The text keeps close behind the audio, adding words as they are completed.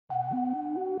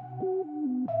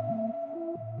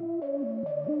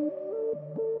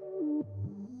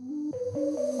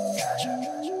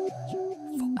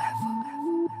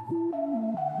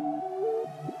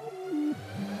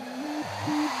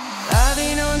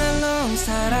세상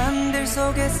사람들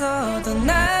속에서도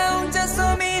나 혼자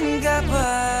섬인가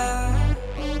봐.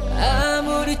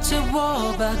 아무리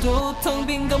채워봐도 텅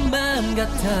빈 것만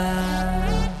같아.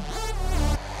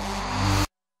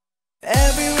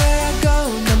 Everywhere I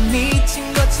go 난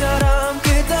미친 것처럼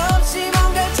끝없이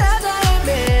뭔가를 찾아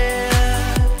헤매.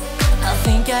 I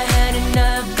think I had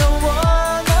enough, don't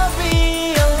wanna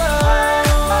be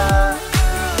alone.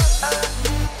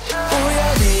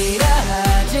 우연이라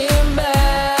하지만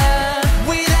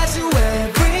without you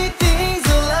everything's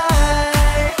a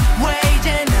lie. 왜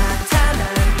이제 나타난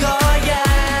거야.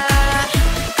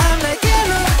 I'm like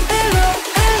hello, hello,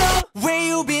 hello. Where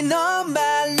you been all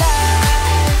my life?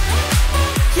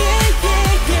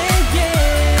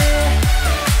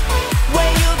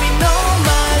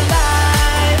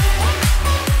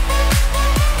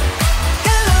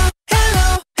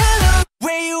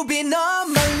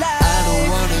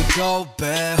 Go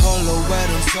back 홀로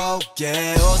외로운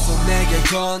속에 어서 내게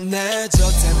건네줘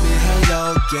Tell me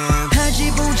hello again. 하지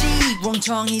보지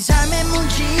멍청이 삶의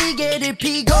무지개를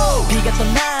피고 비가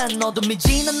떠난 너도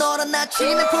미지는 너란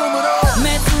아침의 품으로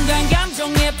매 순간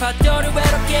감정의 파도를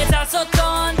외롭게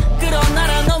다썼던 그런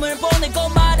나라 놈을 보내고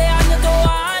말해 안녕도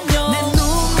안녕. 내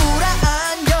눈물아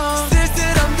안녕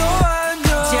쓸쓸함도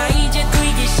안녕. 자 이제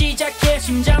뛰기 시작해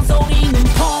심장 소리는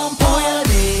펑펑.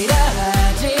 우연이라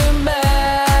하지만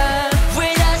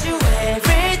without you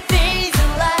everything's a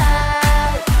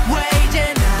lie. 왜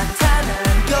이제 나타난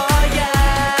거야.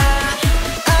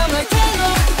 I'm like hello,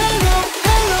 hello,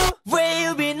 hello. Where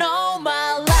you been all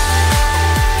my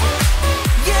life?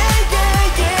 Yeah, yeah,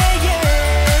 yeah, yeah.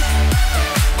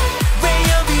 Where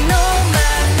you been all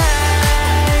my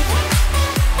life?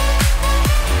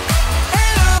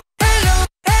 Hello, hello,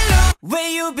 hello.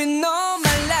 Where you been all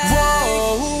my life?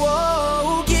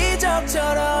 Whoa,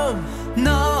 기적처럼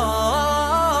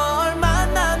널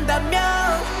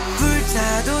만난다면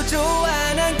불타도 좋아.